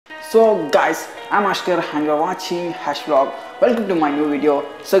So guys, I'm Ashker and you're watching Hash Vlog. Welcome to my new video.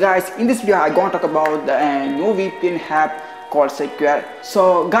 So guys, in this video I'm going to talk about the new VPN app called Secure.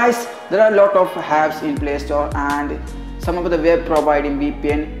 So guys, there are a lot of apps in Play Store and some of the web providing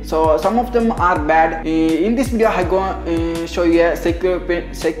VPN. So some of them are bad. In this video I'm going to show you a secure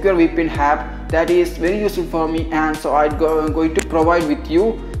VPN app that is very useful for me, and so I'm going to provide with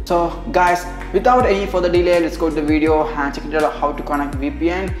you. So guys, without any further delay, let's go to the video and check it out how to connect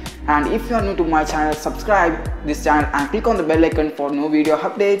VPN. And if you are new to my channel, subscribe this channel and click on the bell icon for new video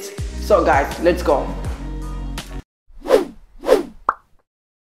updates. So guys, let's go.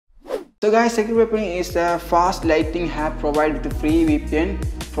 So guys, Secure VPN is a fast lightning app provided with free VPN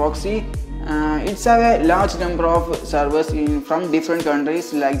proxy. It's a large number of servers from different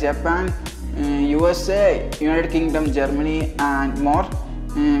countries like Japan, USA, United Kingdom, Germany and more.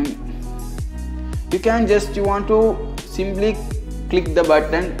 You want to simply click the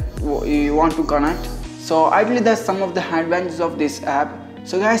button you want to connect. So ideally that's some of the advantages of this app.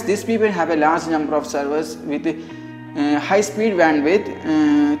 So guys, these people have a large number of servers with high speed bandwidth.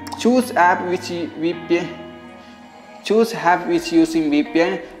 Choose app which using VPN.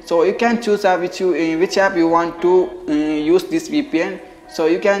 So you can choose app which app you want to use this VPN. So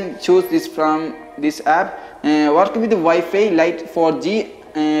you can choose this from this app. Work with the Wi-Fi, Lite 4G,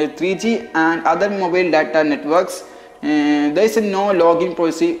 3G and other mobile data networks. There is no login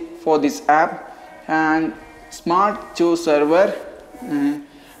policy for this app, and smart choose server,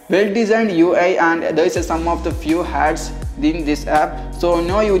 well designed UI, and there is some of the few ads in this app. So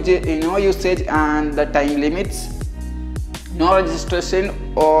no usage and the time limits, no registration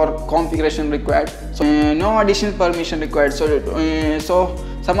or configuration required, so no additional permission required. So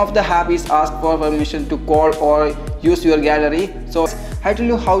some of the app is ask for permission to call or use your gallery. So I tell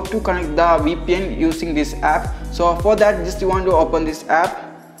you how to connect the VPN using this app. So for that, just you want to open this app.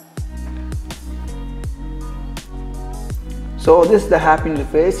 So this is the app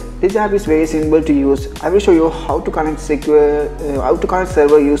interface. This app is very simple to use. I will show you how to connect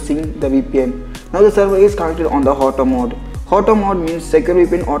server using the VPN. Now the server is connected on the auto mode. Auto mode means Secure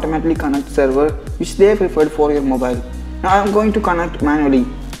VPN automatically connects server which they preferred for your mobile. Now I am going to connect manually.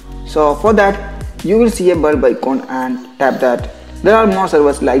 So for that, you will see a bulb icon and tap that. There are more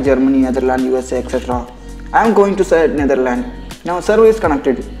servers like Germany, Netherlands, USA, etc. I am going to select Netherlands. Now server is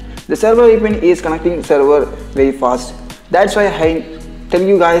connected. The server VPN is connecting server very fast. That's why I tell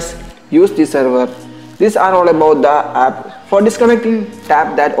you guys, use this server. These are all about the app. For disconnecting,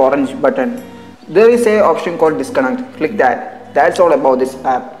 tap that orange button. There is a option called disconnect. Click that. That's all about this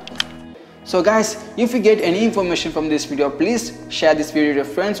app. So guys, if you get any information from this video, please share this video with your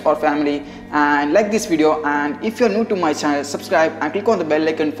friends or family and like this video. And if you are new to my channel, subscribe and click on the bell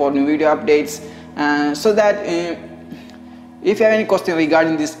icon for new video updates. So that if you have any question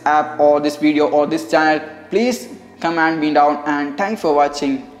regarding this app or this video or this channel, please comment me down, and thanks for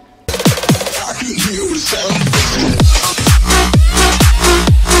watching.